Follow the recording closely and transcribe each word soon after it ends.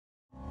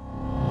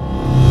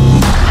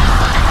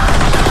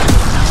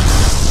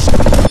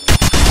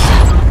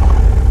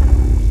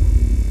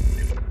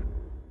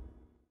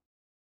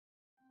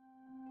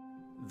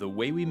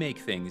way we make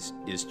things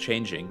is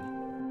changing.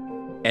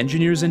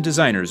 Engineers and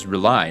designers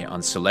rely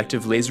on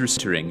selective laser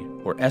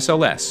sintering, or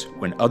SLS,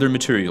 when other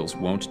materials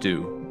won't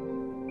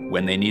do.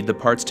 When they need the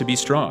parts to be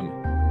strong,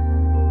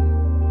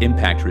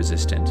 impact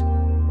resistant,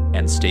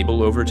 and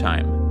stable over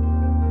time.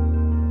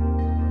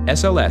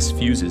 SLS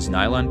fuses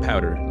nylon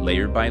powder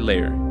layer by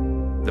layer.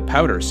 The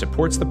powder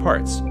supports the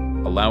parts,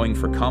 allowing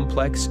for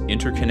complex,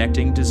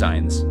 interconnecting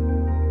designs.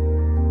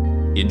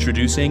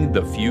 Introducing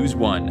the Fuse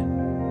 1,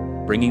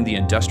 bringing the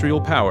industrial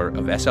power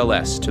of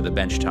SLS to the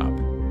benchtop.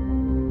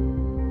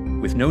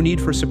 With no need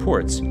for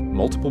supports,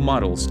 multiple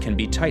models can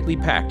be tightly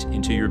packed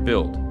into your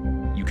build.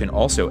 You can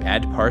also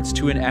add parts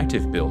to an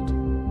active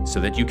build, so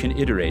that you can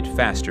iterate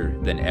faster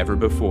than ever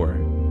before.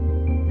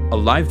 A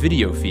live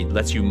video feed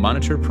lets you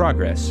monitor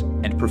progress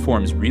and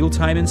performs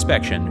real-time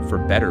inspection for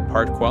better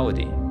part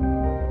quality.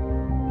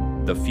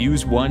 The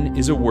Fuse 1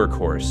 is a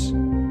workhorse.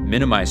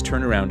 Minimize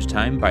turnaround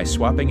time by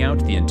swapping out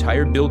the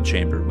entire build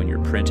chamber when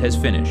your print has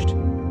finished,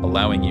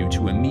 allowing you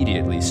to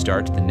immediately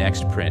start the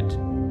next print.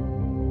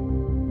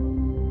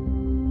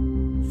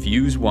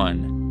 Fuse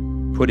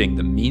 1, putting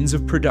the means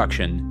of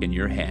production in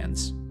your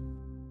hands.